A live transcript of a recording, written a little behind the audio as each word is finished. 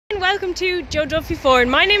welcome to Joe Duffy Ford.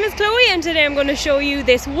 My name is Chloe and today I'm going to show you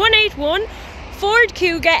this 181 Ford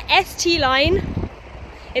Kuga ST line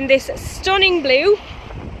in this stunning blue.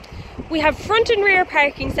 We have front and rear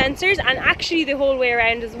parking sensors and actually the whole way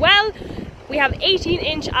around as well. We have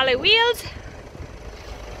 18-inch alloy wheels.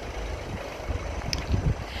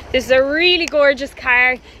 This is a really gorgeous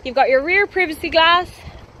car. You've got your rear privacy glass.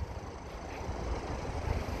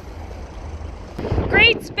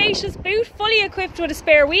 Great spacious boot, fully equipped with a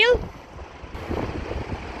spare wheel.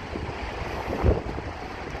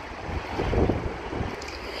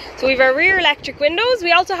 So we have our rear electric windows.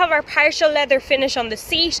 We also have our partial leather finish on the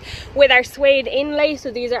seat with our suede inlay.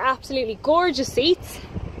 So these are absolutely gorgeous seats.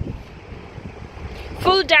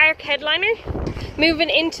 Full dark headliner. Moving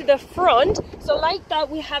into the front. So like that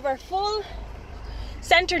we have our full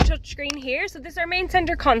center touchscreen here. So this is our main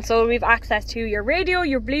center console. We have access to your radio,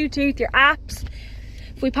 your Bluetooth, your apps.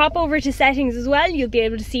 If we pop over to settings as well, you'll be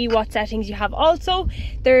able to see what settings you have also.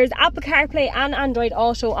 There's Apple CarPlay and Android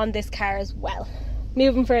Auto on this car as well.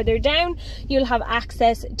 Moving further down, you'll have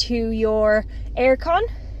access to your aircon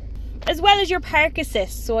as well as your park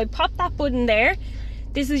assist. So I pop that button there.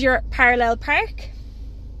 This is your parallel park.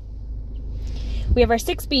 We have our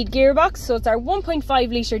 6-speed gearbox, so it's our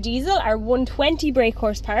 1.5 litre diesel, our 120 brake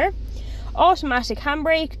horsepower, automatic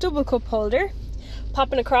handbrake, double cup holder.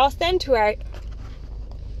 Popping across then to our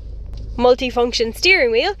multi-function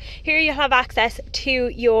steering wheel. Here you'll have access to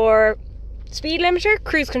your speed limiter,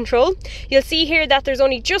 cruise control. You'll see here that there's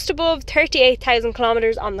only just above 38,000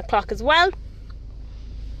 kilometers on the clock as well.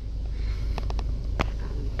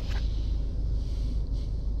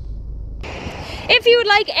 If you would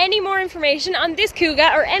like any more information on this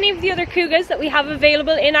Kuga or any of the other Kugas that we have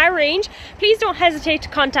available in our range, please don't hesitate to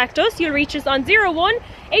contact us. You'll reach us on 01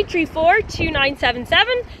 834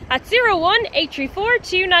 2977. That's 01 834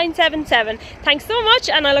 2977. Thanks so much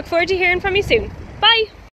and I look forward to hearing from you soon. Bye!